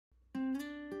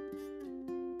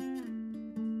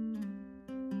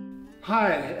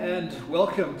Hi, and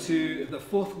welcome to the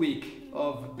fourth week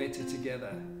of Better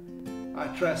Together. I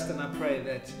trust and I pray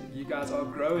that you guys are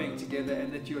growing together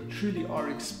and that you truly are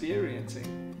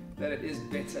experiencing that it is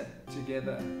better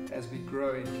together as we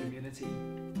grow in community.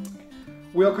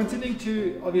 We are continuing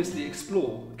to obviously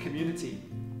explore community.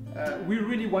 We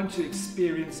really want to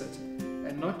experience it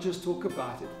and not just talk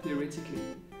about it theoretically,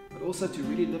 but also to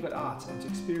really live it out and to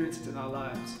experience it in our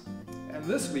lives. And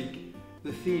this week,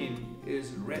 the theme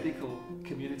is radical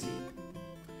community.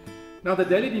 Now, the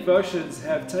daily devotions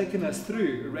have taken us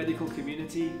through radical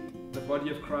community, the body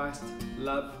of Christ,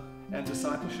 love, and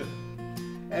discipleship.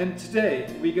 And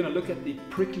today, we're going to look at the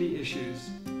prickly issues.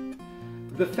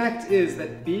 The fact is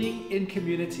that being in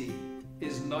community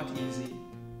is not easy.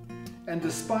 And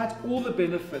despite all the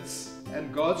benefits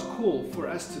and God's call for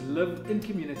us to live in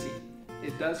community,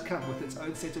 it does come with its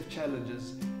own set of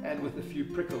challenges and with a few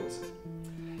prickles.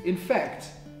 In fact,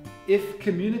 if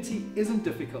community isn't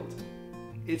difficult,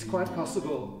 it's quite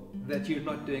possible that you're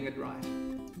not doing it right.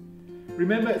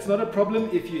 Remember, it's not a problem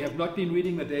if you have not been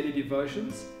reading the daily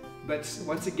devotions, but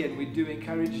once again, we do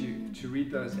encourage you to read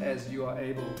those as you are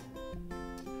able.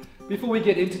 Before we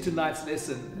get into tonight's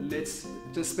lesson, let's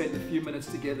just spend a few minutes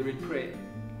together in prayer.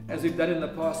 As we've done in the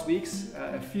past weeks,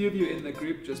 a few of you in the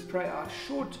group just pray out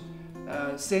short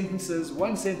sentences,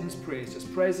 one sentence prayers,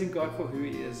 just praising God for who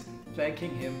He is,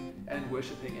 thanking Him and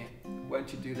worshiping Him.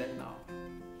 Won't you do that now?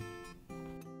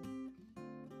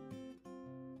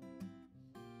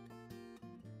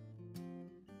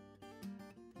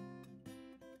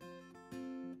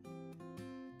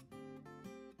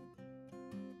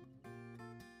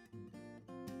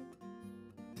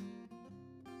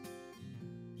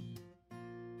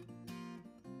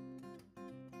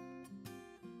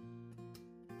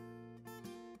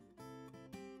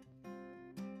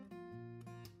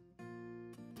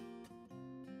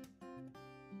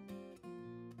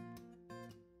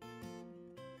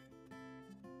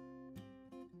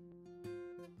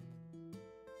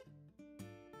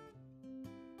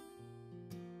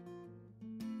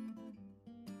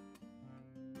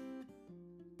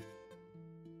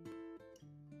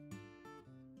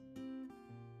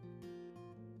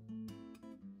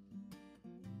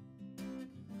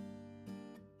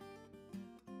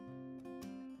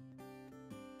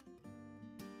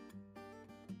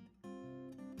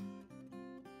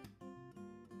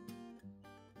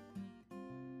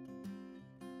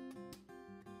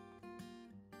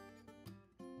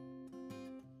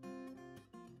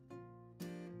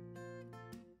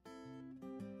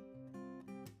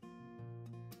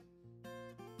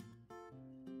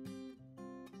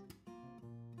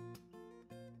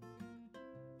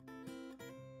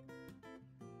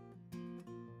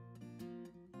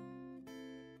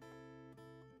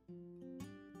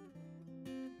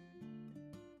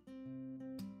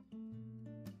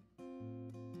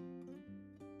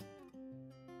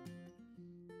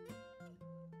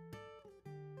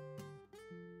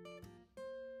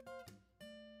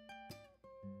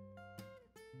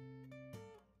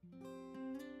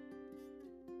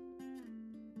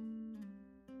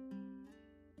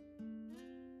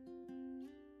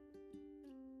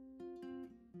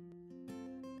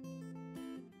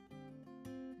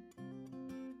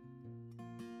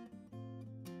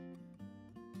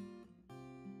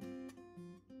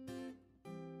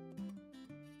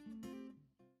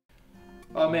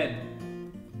 Amen.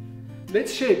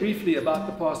 Let's share briefly about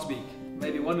the past week.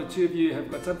 Maybe one or two of you have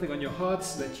got something on your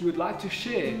hearts that you would like to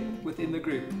share within the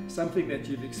group. Something that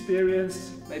you've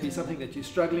experienced, maybe something that you're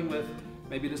struggling with,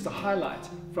 maybe just a highlight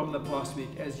from the past week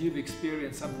as you've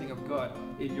experienced something of God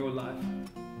in your life.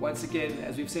 Once again,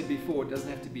 as we've said before, it doesn't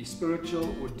have to be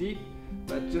spiritual or deep,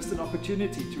 but just an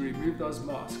opportunity to remove those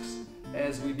masks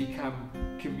as we become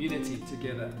community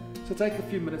together. So take a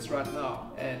few minutes right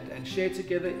now and share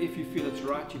together. If you feel it's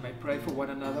right, you may pray for one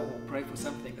another or pray for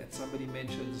something that somebody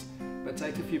mentions. But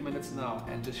take a few minutes now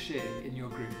and just share in your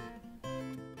group.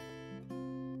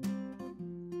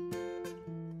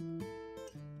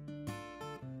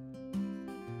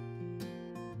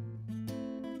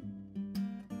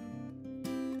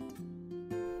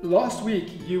 Last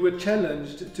week, you were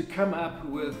challenged to come up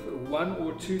with one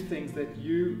or two things that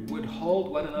you would hold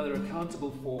one another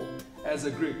accountable for as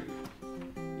a group.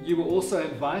 You were also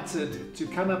invited to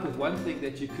come up with one thing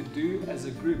that you could do as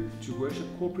a group to worship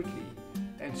corporately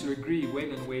and to agree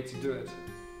when and where to do it.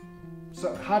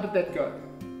 So how did that go?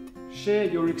 Share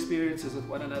your experiences with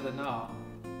one another now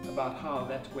about how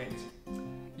that went.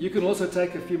 You can also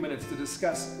take a few minutes to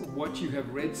discuss what you have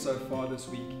read so far this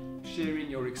week, sharing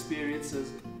your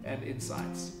experiences and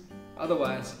insights.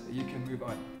 Otherwise, you can move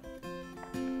on.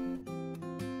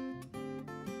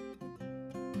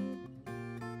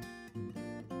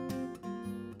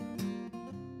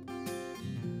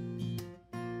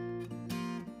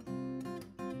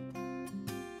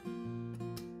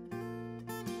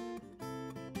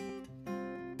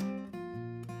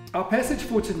 Our passage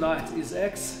for tonight is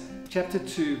Acts chapter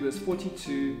 2, verse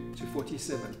 42 to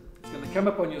 47. It's going to come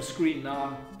up on your screen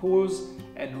now. Pause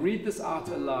and read this out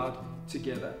aloud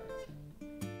together.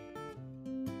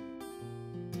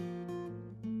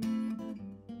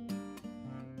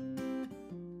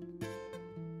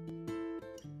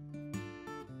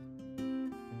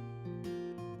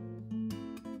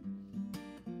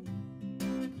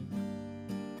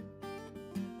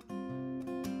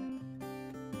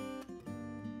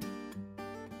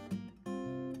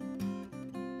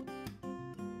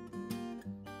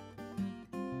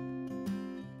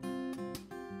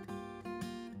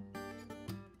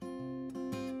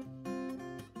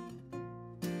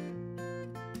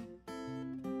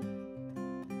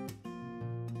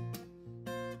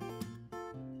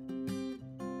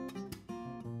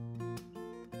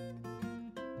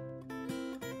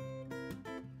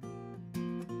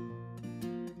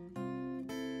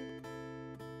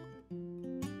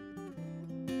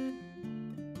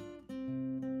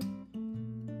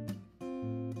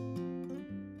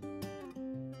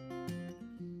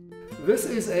 This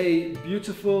is a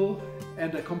beautiful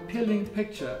and a compelling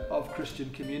picture of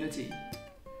Christian community.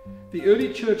 The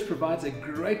early church provides a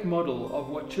great model of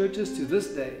what churches to this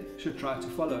day should try to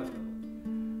follow.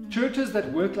 Churches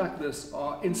that work like this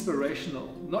are inspirational,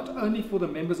 not only for the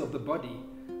members of the body,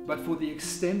 but for the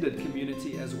extended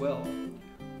community as well.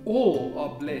 All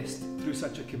are blessed through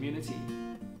such a community.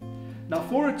 Now,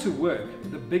 for it to work,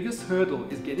 the biggest hurdle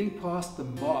is getting past the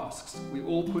masks we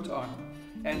all put on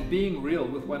and being real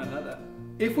with one another.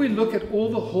 If we look at all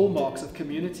the hallmarks of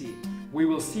community, we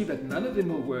will see that none of them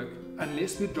will work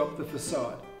unless we drop the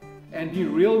facade and be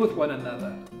real with one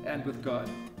another and with God.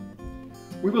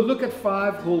 We will look at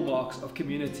 5 hallmarks of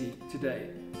community today.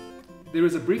 There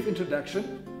is a brief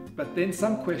introduction, but then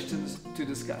some questions to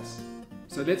discuss.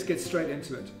 So let's get straight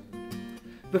into it.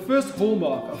 The first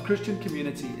hallmark of Christian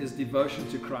community is devotion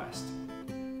to Christ.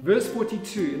 Verse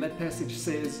 42 in that passage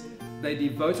says, "They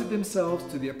devoted themselves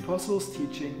to the apostles'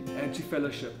 teaching and to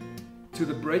fellowship, to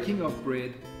the breaking of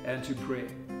bread and to prayer."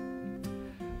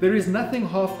 There is nothing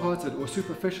half-hearted or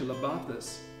superficial about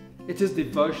this. It is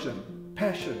devotion,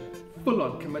 passion,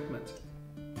 full-on commitment.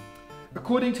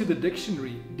 According to the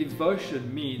dictionary,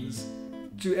 devotion means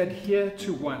to adhere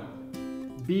to one,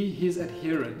 be his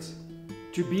adherent,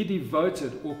 to be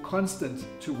devoted or constant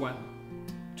to one,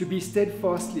 to be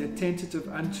steadfastly attentive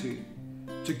unto,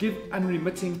 to give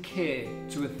unremitting care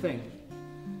to a thing,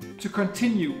 to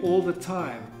continue all the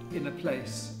time in a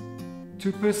place,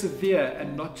 to persevere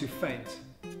and not to faint.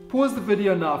 Pause the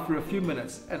video now for a few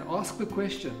minutes and ask the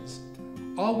questions.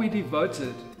 Are we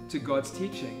devoted to God's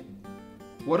teaching?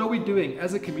 What are we doing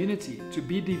as a community to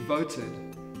be devoted,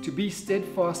 to be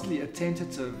steadfastly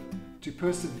attentive, to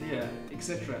persevere,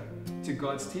 etc., to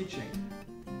God's teaching?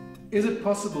 Is it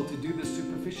possible to do this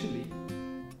superficially?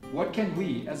 What can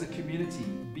we as a community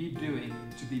be doing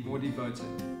to be more devoted?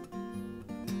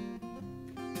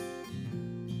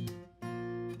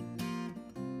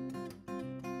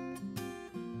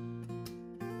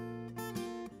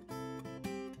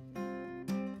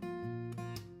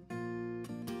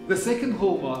 The second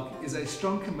hallmark is a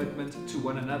strong commitment to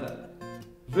one another.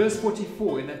 Verse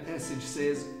 44 in that passage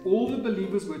says, "All the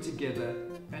believers were together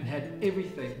and had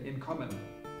everything in common."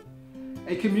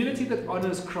 A community that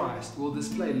honors Christ will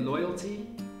display loyalty,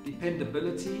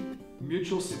 dependability,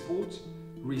 mutual support,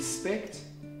 respect,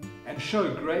 and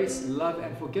show grace, love,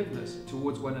 and forgiveness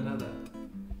towards one another.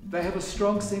 They have a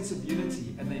strong sense of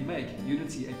unity and they make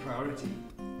unity a priority.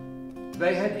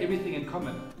 They had everything in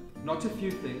common, not a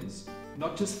few things,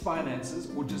 not just finances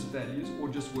or just values or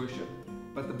just worship,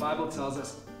 but the Bible tells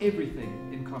us everything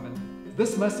in common.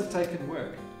 This must have taken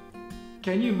work.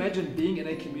 Can you imagine being in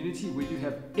a community where you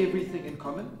have everything in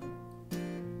common?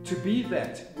 To be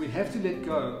that, we'd have to let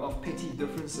go of petty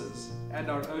differences and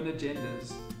our own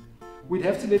agendas. We'd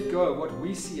have to let go of what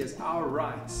we see as our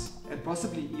rights and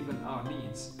possibly even our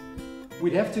needs.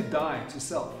 We'd have to die to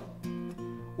self.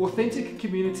 Authentic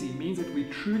community means that we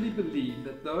truly believe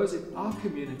that those in our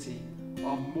community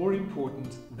are more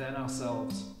important than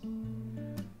ourselves.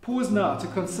 Pause now to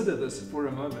consider this for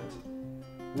a moment.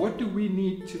 What do we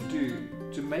need to do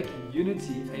to make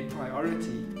unity a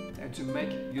priority and to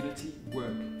make unity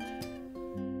work?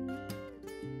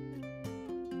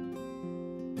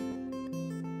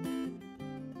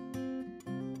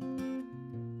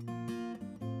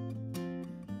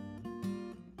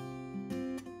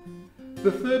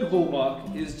 The third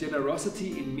hallmark is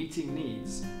generosity in meeting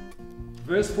needs.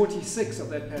 Verse 46 of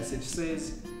that passage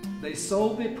says, "They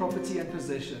sold their property and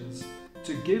possessions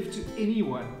to give to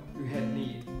anyone who had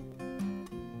need."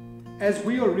 As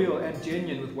we are real and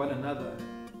genuine with one another,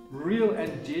 real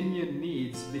and genuine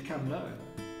needs become known.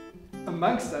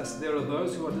 Amongst us, there are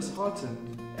those who are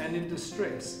disheartened and in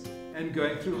distress and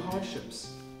going through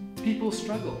hardships. People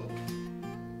struggle.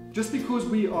 Just because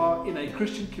we are in a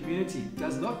Christian community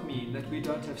does not mean that we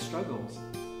don't have struggles.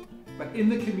 But in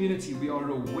the community, we are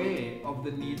aware of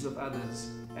the needs of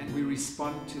others and we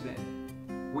respond to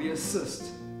them. We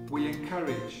assist, we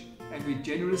encourage, and we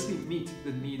generously meet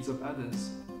the needs of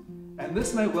others. And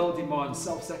this may well demand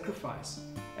self-sacrifice,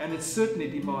 and it certainly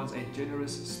demands a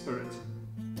generous spirit.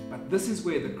 But this is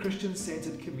where the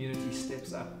Christian-centered community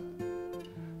steps up.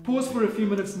 Pause for a few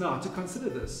minutes now to consider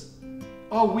this.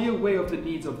 Are we aware of the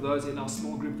needs of those in our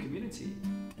small group community?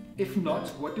 If not,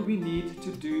 what do we need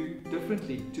to do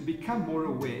differently to become more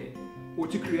aware, or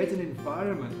to create an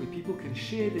environment where people can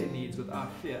share their needs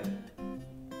without fear?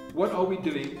 What are we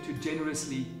doing to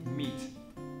generously meet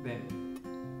them?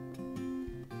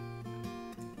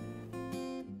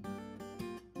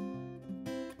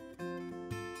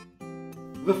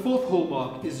 The fourth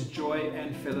hallmark is joy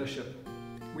and fellowship.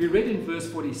 We read in verse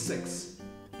 46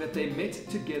 that they met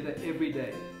together every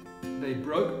day. They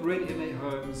broke bread in their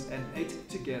homes and ate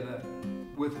together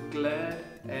with glad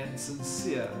and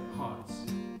sincere hearts.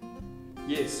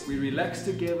 Yes, we relax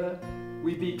together,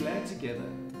 we be glad together.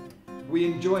 We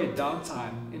enjoy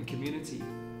downtime in community.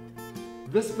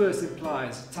 This verse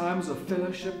implies times of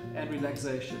fellowship and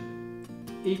relaxation,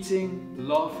 eating,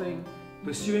 laughing,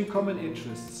 pursuing common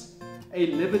interests, a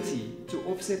levity to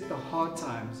offset the hard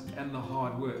times and the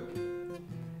hard work.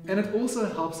 And it also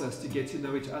helps us to get to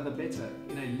know each other better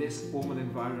in a less formal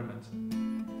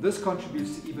environment. This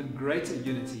contributes to even greater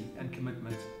unity and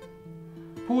commitment.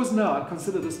 Pause now and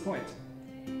consider this point.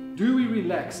 Do we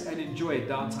relax and enjoy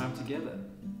downtime together?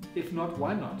 If not,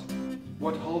 why not?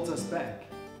 What holds us back?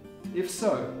 If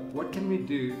so, what can we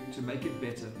do to make it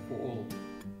better for all?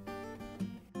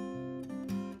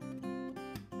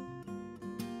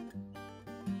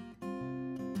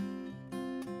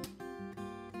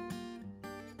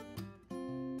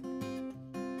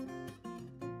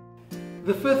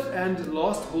 The fifth and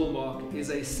last hallmark is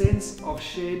a sense of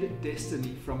shared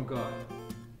destiny from God.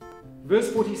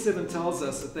 Verse 47 tells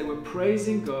us that they were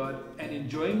praising God and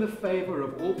enjoying the favor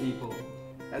of all people,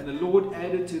 and the Lord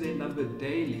added to their number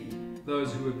daily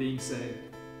those who were being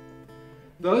saved.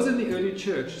 Those in the early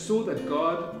church saw that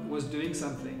God was doing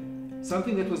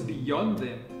something that was beyond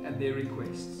them and their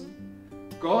requests.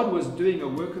 God was doing a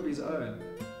work of His own,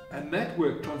 and that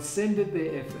work transcended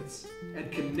their efforts and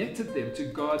connected them to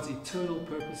God's eternal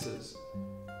purposes.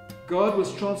 God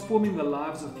was transforming the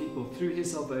lives of people through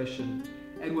His salvation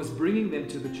and was bringing them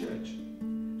to the church.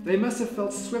 They must have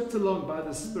felt swept along by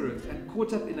the Spirit and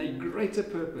caught up in a greater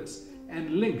purpose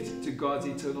and linked to God's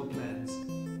eternal plans.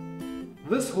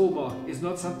 This hallmark is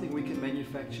not something we can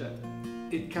manufacture.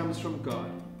 It comes from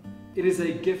God. It is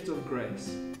a gift of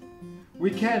grace. We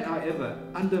can, however,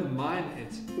 undermine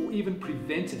it or even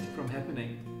prevent it from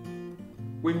happening.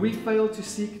 When we fail to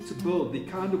seek to build the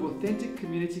kind of authentic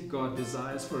community God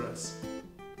desires for us.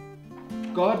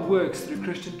 God works through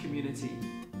Christian community,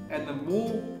 and the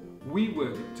more we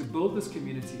work to build this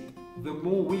community, the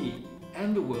more we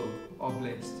and the world are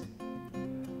blessed.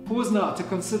 Pause now to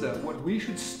consider what we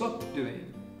should stop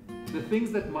doing, the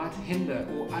things that might hinder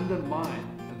or undermine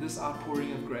this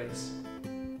outpouring of grace.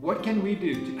 What can we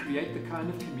do to create the kind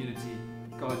of community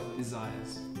God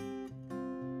desires?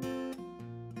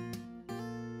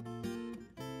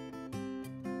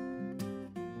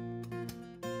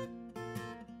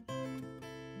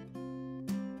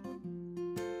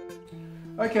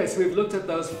 Okay, so we've looked at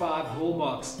those 5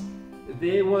 hallmarks.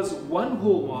 There was one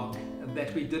hallmark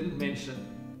that we didn't mention.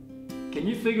 Can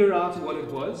you figure out what it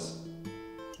was?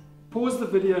 Pause the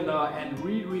video now and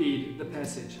reread the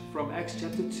passage from Acts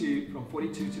chapter 2 from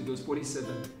 42 to verse 47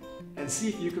 and see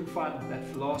if you can find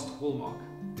that last hallmark.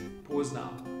 Pause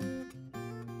now.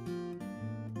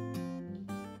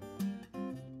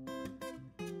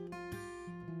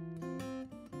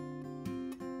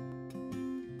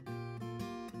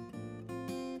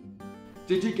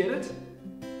 Did you get it?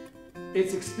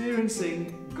 It's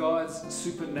experiencing God's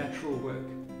supernatural work.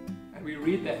 And we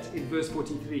read that in verse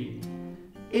 43.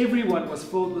 Everyone was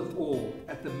filled with awe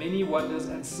at the many wonders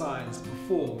and signs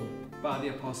performed by the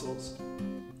apostles.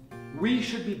 We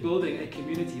should be building a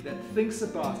community that thinks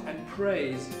about and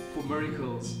prays for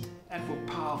miracles and for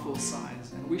powerful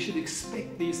signs. And we should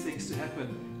expect these things to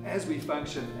happen as we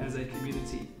function as a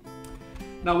community.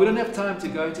 Now, we don't have time to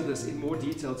go into this in more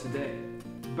detail today,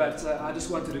 but I just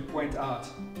wanted to point out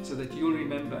so that you'll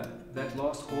remember that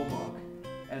last hallmark,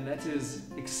 and that is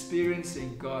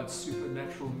experiencing God's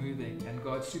supernatural moving and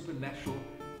God's supernatural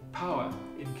power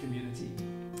in community.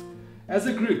 as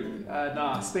a group,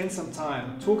 now spend some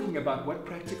time talking about what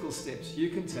practical steps you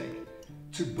can take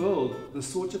to build the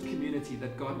sort of community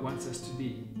that God wants us to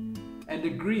be, and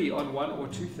agree on one or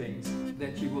two things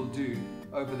that you will do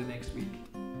over the next week.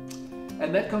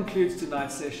 And that concludes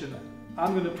tonight's session.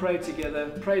 I'm going to pray together,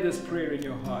 pray this prayer in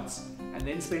your hearts, and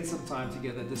then spend some time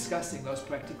together discussing those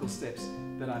practical steps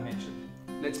that I mentioned.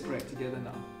 Let's pray together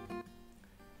now.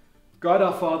 God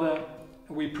our Father,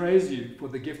 we praise you for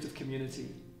the gift of community.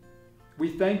 We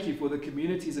thank you for the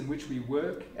communities in which we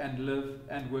work and live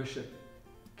and worship,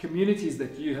 communities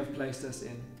that you have placed us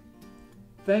in.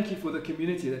 Thank you for the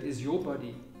community that is your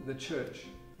body, the church.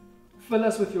 Fill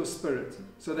us with your Spirit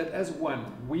so that as one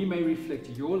we may reflect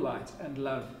your light and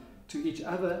love to each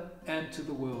other and to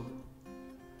the world.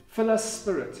 Fill us,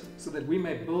 Spirit, so that we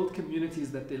may build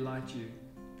communities that delight you.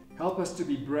 Help us to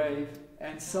be brave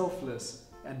and selfless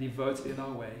and devoted in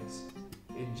our ways.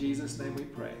 In Jesus' name we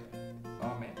pray.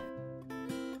 Amen.